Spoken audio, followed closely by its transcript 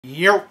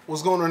Yo,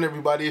 what's going on,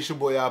 everybody? It's your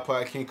boy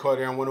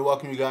iPodKingCarter. I want to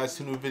welcome you guys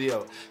to a new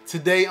video.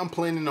 Today I'm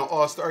playing in an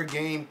all-star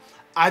game.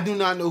 I do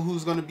not know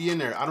who's going to be in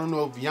there. I don't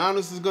know if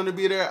Giannis is going to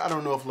be there. I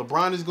don't know if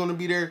LeBron is going to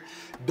be there.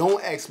 Don't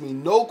ask me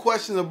no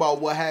questions about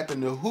what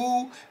happened to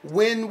who,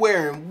 when,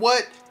 where, and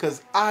what,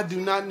 because I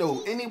do not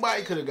know.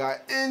 Anybody could have got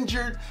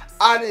injured.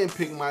 I didn't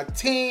pick my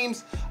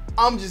teams.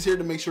 I'm just here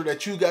to make sure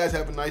that you guys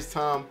have a nice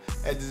time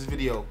at this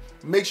video.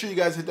 Make sure you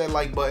guys hit that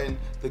like button.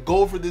 The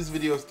goal for this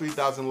video is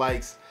 3,000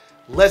 likes.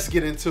 Let's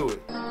get into it.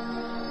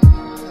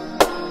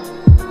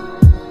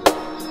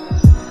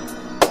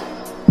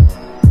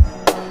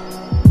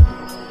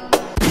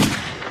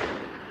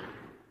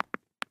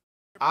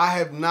 I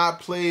have not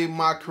played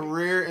my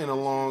career in a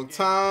long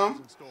time. You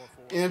know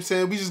what I'm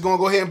saying? We just gonna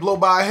go ahead and blow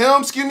by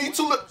him. Excuse me,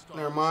 too little.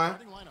 Never mind.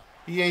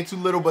 He ain't too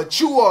little, but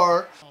you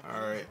are.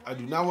 All right. I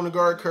do not want to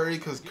guard Curry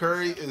because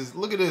Curry is,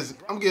 look at this.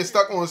 I'm getting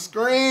stuck on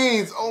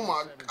screens. Oh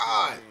my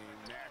God.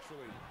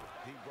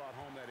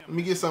 Let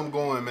me get something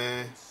going,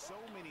 man.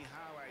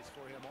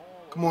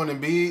 Come on,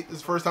 Embiid. This is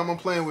the first time I'm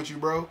playing with you,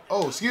 bro.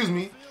 Oh, excuse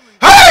me.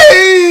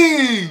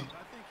 Hey!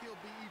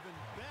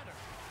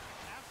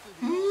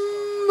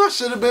 I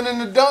should have been in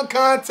the dunk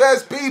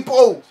contest,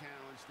 people.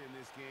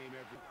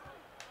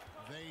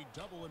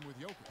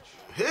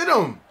 Hit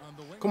him.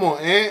 Come on,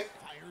 Ant.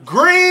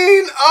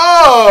 Green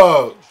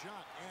up.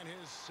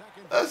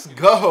 Let's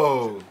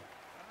go.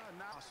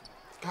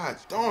 God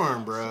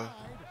darn, bro. All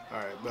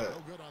right, bet.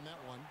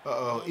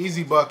 Uh-oh.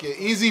 Easy bucket.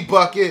 Easy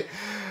bucket.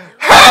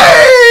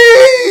 Hey!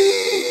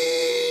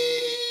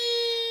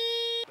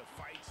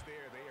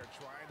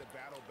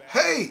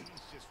 Hey!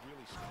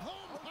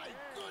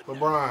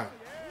 LeBron.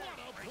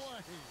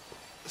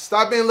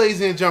 Stop being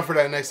lazy and jump for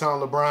that next time,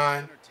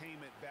 LeBron.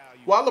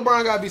 Why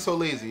LeBron gotta be so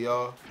lazy,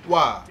 y'all?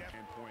 Why?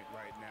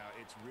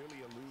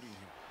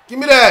 Give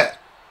me that.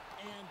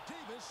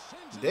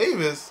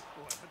 Davis?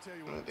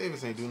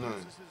 Davis ain't do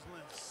nothing.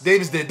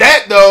 Davis did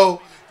that,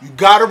 though. You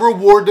gotta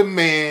reward the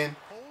man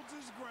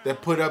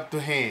that put up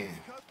the hand.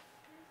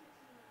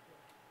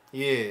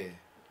 Yeah.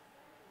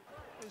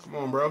 Come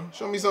on, bro.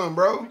 Show me something,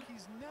 bro.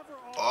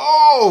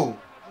 Oh! All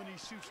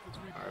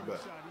right,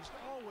 bet.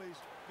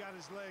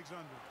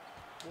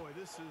 Boy,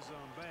 this is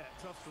bad.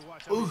 Tough to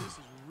watch. I mean, this is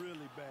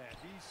really bad.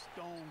 He's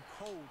stone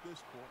cold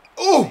this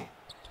quarter. Ooh!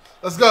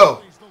 Let's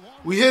go.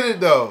 We hit it,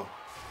 though.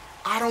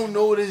 I don't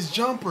know this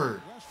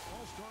jumper.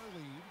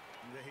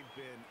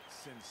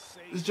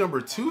 This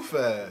jumper too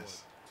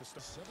fast.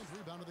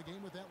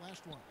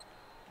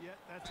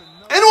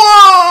 And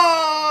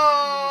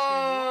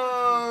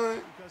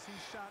one!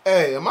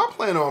 Hey, am I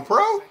playing on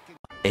pro?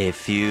 A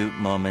few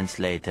moments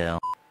later.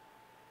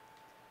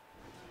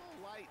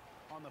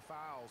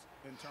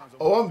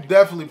 Oh, I'm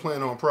definitely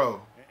playing on pro.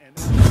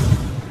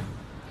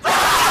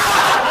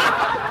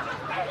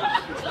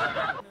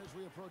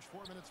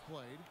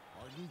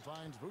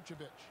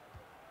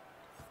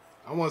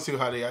 I want to see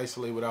how they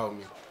isolate without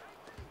me.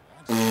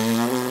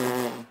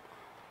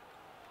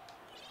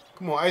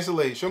 Come on,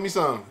 isolate. Show me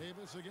some.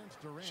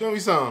 Show me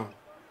some.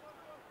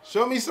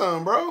 Show me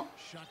some, bro.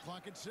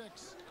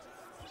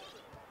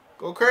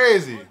 Go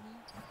crazy.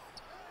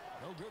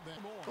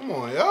 Come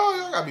on, y'all.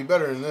 Y'all gotta be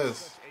better than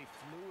this.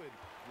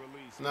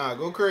 Nah,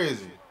 go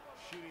crazy.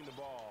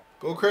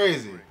 Go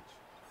crazy.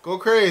 Go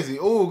crazy.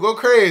 Ooh, go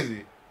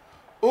crazy.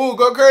 Ooh,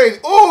 go crazy.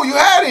 Ooh, you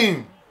had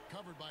him.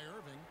 Covered by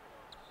Irving.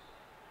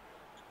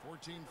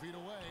 14 feet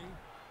away.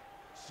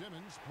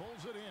 Simmons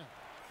pulls it in.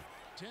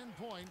 10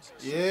 points.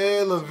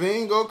 Yeah,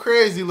 Levine, go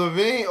crazy,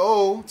 Levine.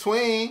 Oh,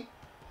 tween.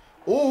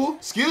 Ooh,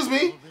 excuse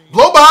me.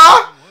 Blow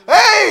by.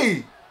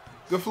 Hey!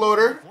 Good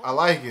floater. I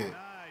like it.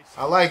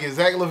 I like it.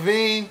 Zach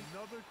Levine,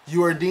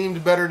 you are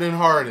deemed better than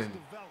Harden.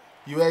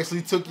 You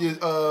actually took your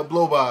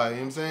blow by, you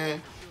know what I'm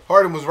saying?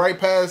 Harden was right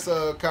past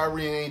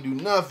Kyrie and ain't do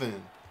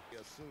nothing.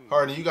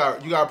 Harden, you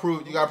gotta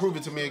prove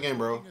it to me again,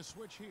 bro.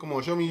 Come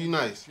on, show me you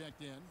nice.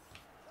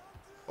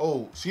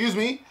 Oh, excuse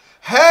me.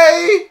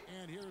 Hey!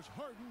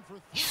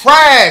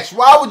 Trash!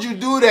 Why would you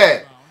do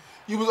that?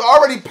 You was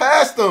already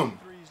past them.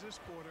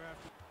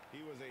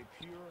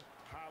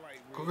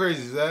 Go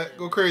crazy, Zach.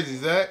 Go crazy,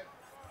 Zach.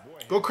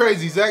 Go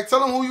crazy, Zach.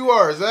 Tell them who you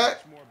are,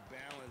 Zach.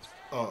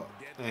 Oh,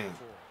 damn.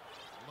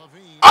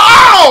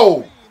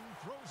 Oh!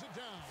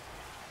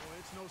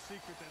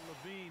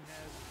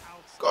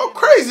 Go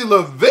crazy,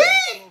 Levine.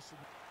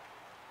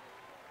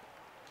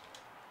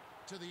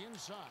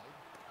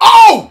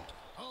 Oh!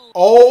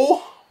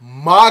 Oh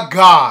my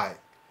God.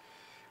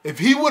 If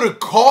he would have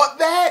caught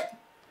that.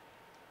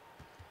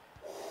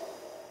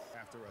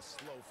 After a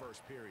slow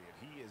first period,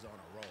 he is on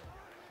a roll.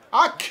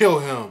 I'd kill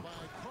him.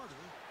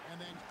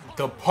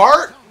 The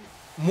part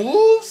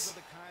moves.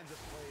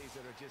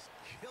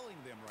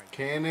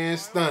 Cannon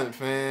stunt,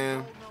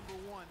 fam.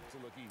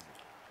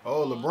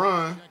 Oh,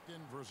 LeBron.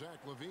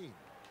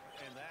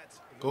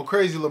 Go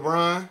crazy,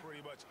 LeBron.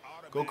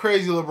 Go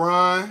crazy,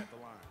 LeBron.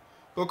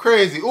 Go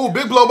crazy. Ooh,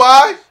 big blow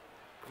by.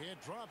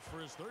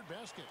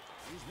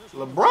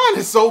 LeBron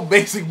is so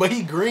basic, but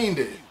he greened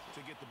it.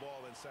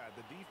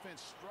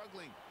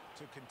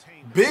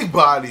 Big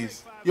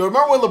bodies. Yo,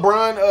 remember when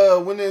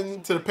LeBron went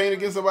into the paint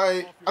against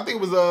somebody? I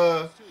think it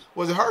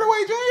was it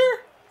Hardaway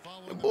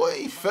Jr.? And boy,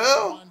 he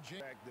fell.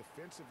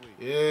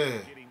 Yeah.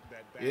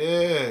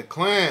 Yeah.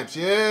 Clamps.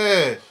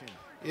 Yeah.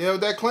 Yeah,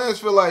 what that clamps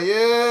feel like.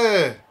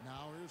 Yeah.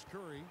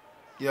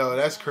 Yo,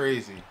 that's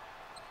crazy.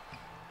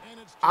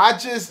 I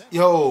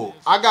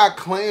got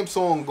clamps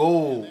on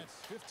goal.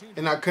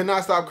 And I could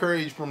not stop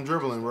Curry from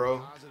dribbling,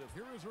 bro.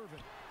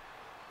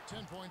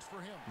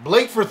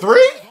 Blake for 3?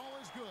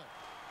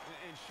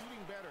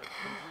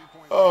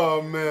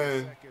 Oh,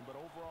 man.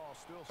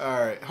 All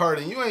right,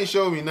 Harden, you ain't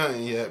showed me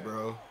nothing yet,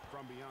 bro.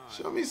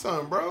 Show me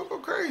something, bro. Go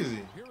crazy.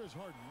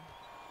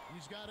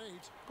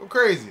 Go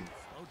crazy.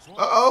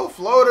 Uh-oh,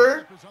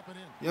 floater.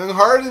 Young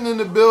Harden in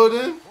the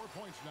building.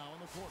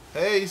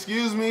 Hey,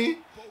 excuse me.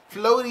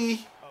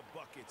 Floaty.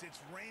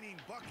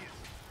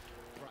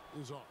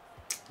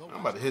 I'm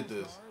about to hit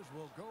this.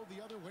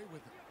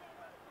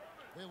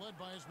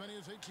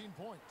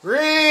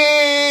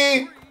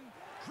 Green.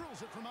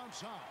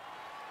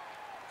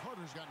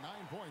 Carter's got 9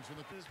 points.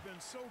 Has been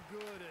so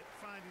good at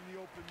finding the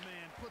open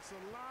man. Puts a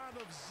lot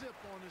of zip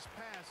on his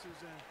passes,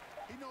 and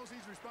he knows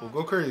he's responsible.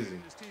 Well, go crazy.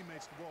 His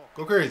teammates the ball.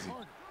 Go crazy.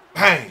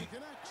 Bang.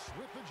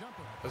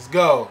 Let's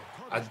go.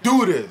 I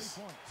do this.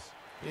 You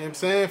know what I'm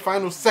saying?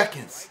 Final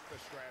seconds.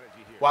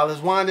 While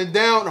it's winding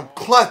down, I'm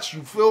clutch.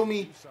 You feel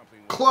me?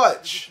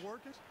 Clutch.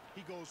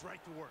 He goes right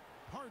to work.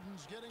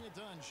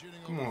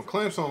 Come on,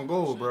 clamps on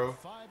goal, bro.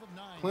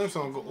 Clamps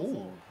on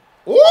goal.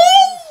 Ooh.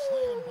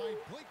 Ooh.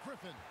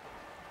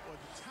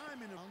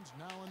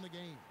 Now in the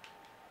game.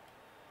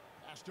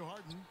 Pass to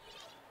Harden.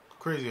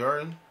 Crazy,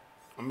 Harden.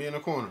 I'm in the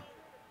corner.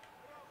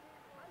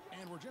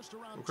 And we're just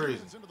around Go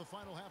crazy. into the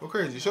final half. Go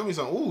crazy. Show me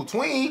something. Ooh,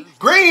 tween.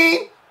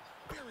 Green.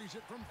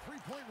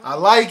 I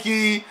like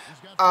it.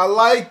 I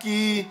like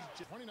it.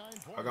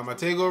 I got my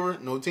takeover.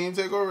 No team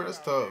takeover. That's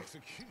tough.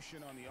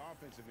 Execution on the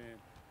offensive end.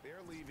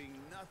 They're leaving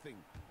nothing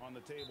on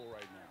the table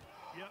right now.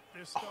 Yep,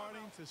 they're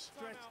starting to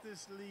stretch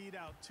this lead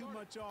out. Too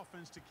much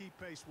offense to keep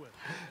pace with.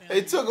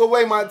 They took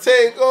away my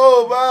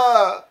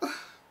takeover.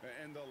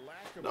 And the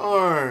lack of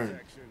Darn.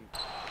 protection.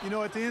 You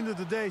know, at the end of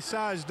the day,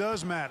 size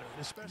does matter.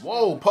 Especially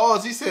Whoa,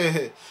 pause. He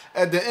said,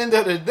 at the end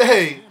of the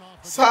day,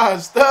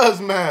 size does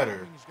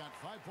matter. He's got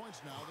 5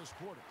 points now this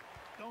quarter.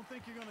 don't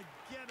think you're going to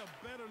get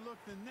a better look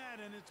than that,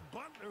 and it's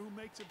Butler who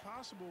makes it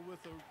possible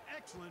with an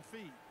excellent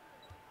feed.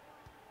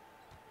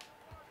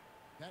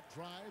 That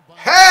drive by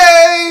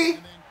Hey!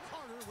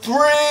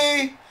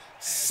 3,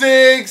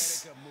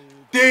 6,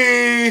 D.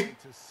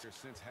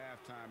 Since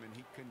halftime, and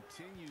he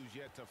continues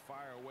yet to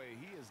fire away.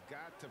 He has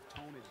got to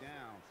tone it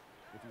down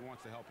if he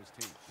wants to help his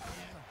team.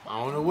 I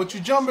don't know what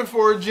you jumping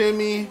for,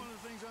 Jimmy.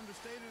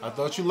 I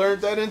thought you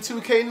learned that in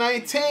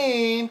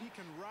 2K19.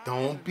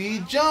 Don't be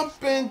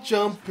jumping.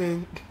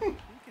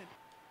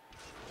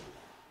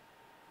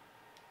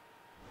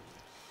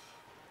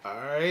 All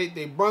right,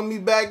 they brought me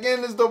back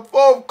in. It's the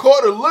fourth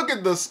quarter. Look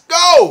at the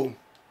score.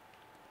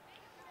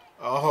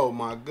 Oh,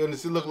 my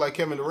goodness. It looked like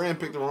Kevin Durant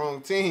picked the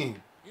wrong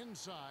team.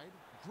 inside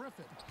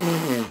Griffin.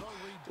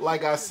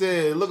 Like I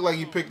said, it looked like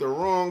he picked the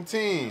wrong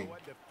team.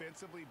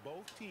 Defensively,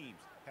 both teams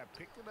have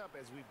picked it up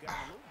as we've gotten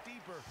a little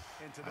deeper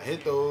into the I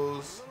hit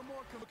those. A little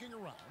more looking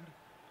around.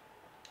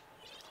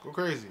 Go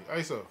crazy.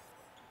 ISO.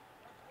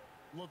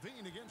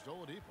 Levine against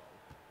Oladipo.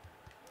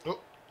 Oh,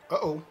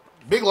 uh-oh.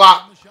 Big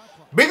lock.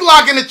 Big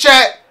lock in the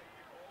chat.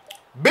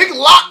 Big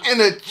lock in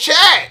the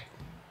chat.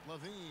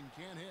 Levine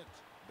can't hit.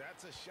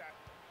 That's a shot.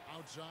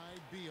 Outside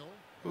Beal.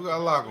 Who got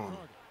a lock on?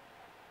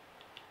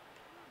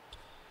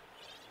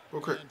 Go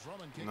crazy. And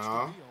Drummond kicks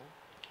Nah. to Beal.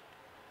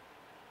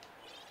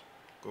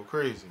 Go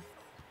crazy.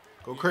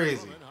 Go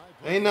crazy.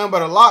 Ain't nothing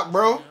but a lock,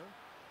 bro.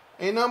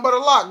 Ain't nothing but a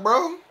lock,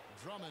 bro.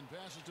 Drummond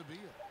passes to Beal.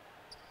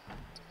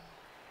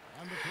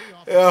 And the three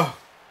off. Yeah.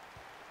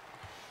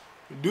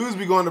 Dudes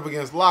be going up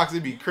against locks.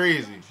 It'd be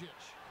crazy.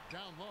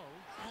 Down low.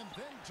 And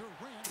then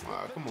Durant.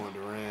 Wow, come on,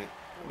 Durant.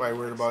 Nobody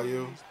worried about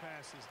you. These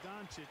passes,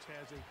 Doncic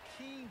has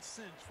a keen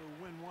sense for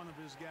when one of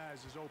his guys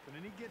is open,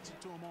 and he gets it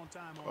to him on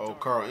time. On Oh, target.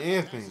 Carl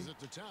Anthony. Passes it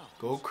to Towns.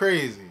 Go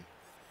crazy.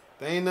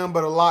 They ain't nothing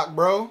but a lock,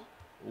 bro.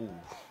 Ooh.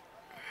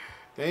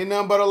 They ain't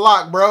nothing but a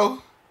lock,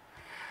 bro.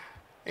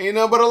 Ain't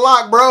nothing but a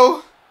lock,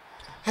 bro.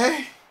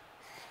 Hey.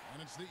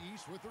 And it's the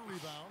East with the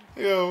rebound.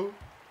 Yo.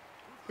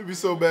 It'd be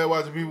so bad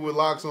watching people with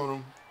locks on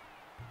them.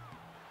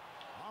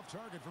 Off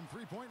target from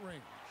three-point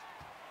range.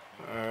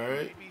 All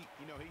right. Maybe,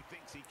 he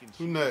thinks he can Who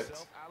shoot next?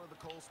 himself out of the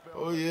cold spell.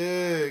 Oh,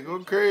 yeah. Go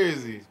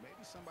crazy.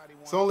 Maybe somebody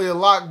It's only a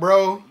lock,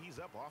 bro. He's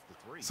up off the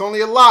three. It's only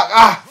a lock.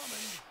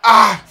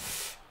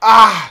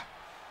 Ah.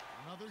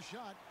 Another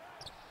shot.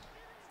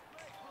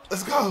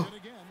 Let's go. And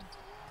again.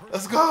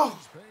 Let's go.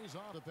 Pays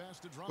off the pass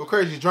to Go Drummond.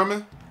 crazy,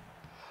 Drummond.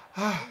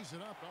 Lays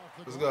it up off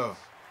the Let's glass. go.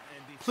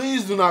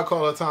 Please do not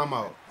call a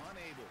timeout.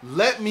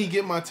 Let me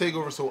get my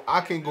takeover so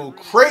I can go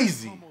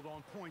crazy. Fumbled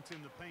on points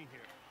in the paint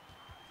here.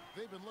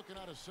 They've been looking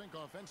out of sync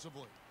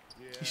offensively.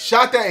 He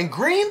shot that and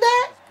greened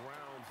that?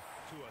 Ground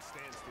to a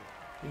standstill.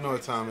 You know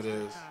what time it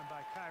is. Time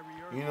by Kyrie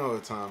Irving. You know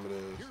what time it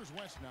is. Here's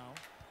West now.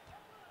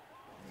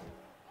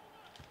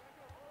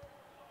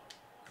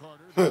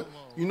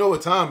 You know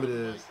what time it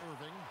is.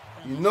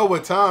 You know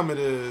what time it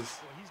is.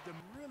 Well, he's the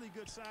really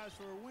good size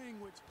for a wing,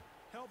 which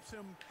helps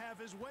him have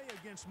his way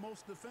against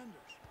most defenders.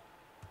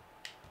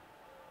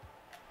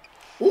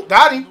 Oh,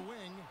 got him.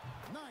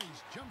 Nice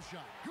jump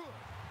shot. Good.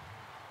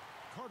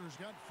 Carter's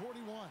got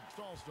 41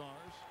 All-Stars.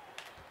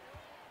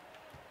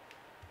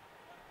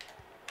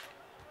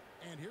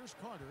 And here's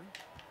Carter.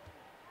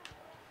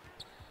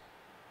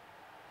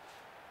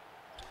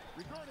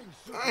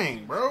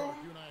 Dang, bro.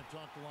 You and I have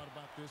talked a lot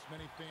about this.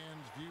 Many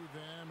fans view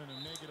them in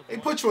a negative They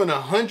put you in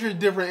 100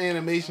 different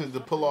animations to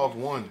pull off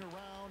one.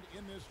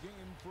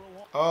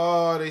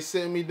 Oh, they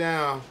sitting me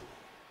down.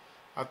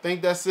 I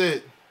think that's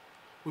it.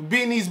 We're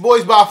beating these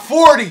boys by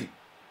 40. I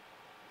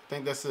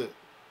think that's it.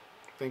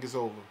 I think it's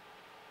over.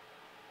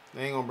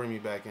 They ain't gonna bring me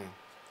back in.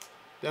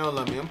 They don't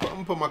let me. I'm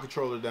gonna put my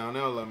controller down. They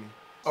don't let me.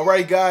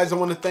 Alright guys, I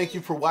want to thank you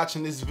for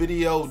watching this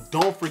video.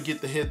 Don't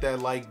forget to hit that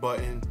like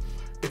button.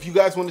 If you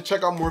guys want to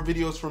check out more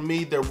videos from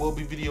me, there will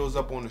be videos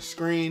up on the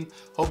screen.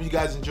 Hope you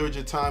guys enjoyed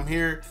your time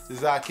here. This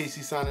is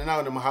iKC signing out,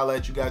 and I'm going to holler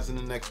at you guys in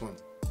the next one.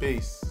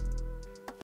 Peace.